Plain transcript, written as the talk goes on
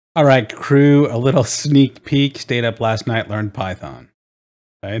All right, crew, a little sneak peek. Stayed up last night, learned Python.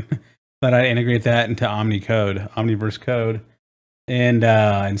 Right? Thought I'd integrate that into Omniverse code,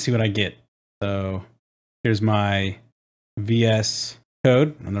 and see what I get. So here's my VS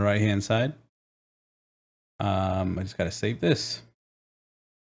code on the right hand side. I just got to save this.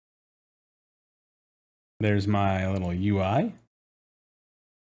 There's my little UI.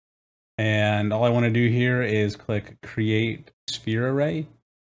 And all I want to do here is click Create Sphere Array.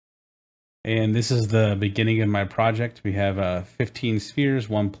 And this is the beginning of my project. We have 15 spheres,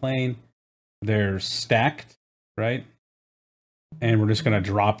 one plane. They're stacked, right? And we're just going to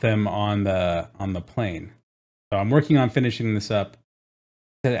drop them on the plane. So I'm working on finishing this up.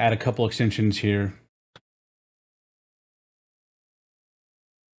 To add a couple extensions here.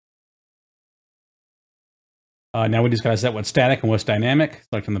 Now we just got to set what's static and what's dynamic.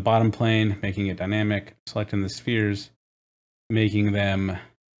 Selecting the bottom plane, making it dynamic. Selecting the spheres, making them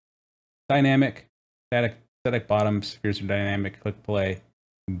dynamic. Static bottom, spheres are dynamic. Click play.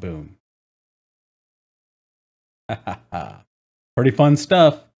 Boom. Pretty fun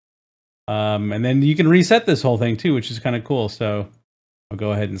stuff. And then you can reset this whole thing too, which is kind of cool. So I'll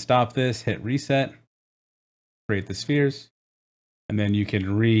go ahead and stop this, hit reset, create the spheres, and then you can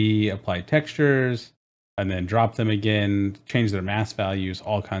reapply textures and then drop them again, change their mass values,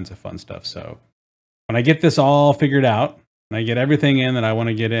 all kinds of fun stuff. So when I get this all figured out and I get everything in that I want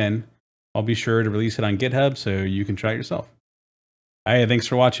to get in, I'll be sure to release it on GitHub so you can try it yourself. Hey, thanks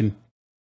for watching.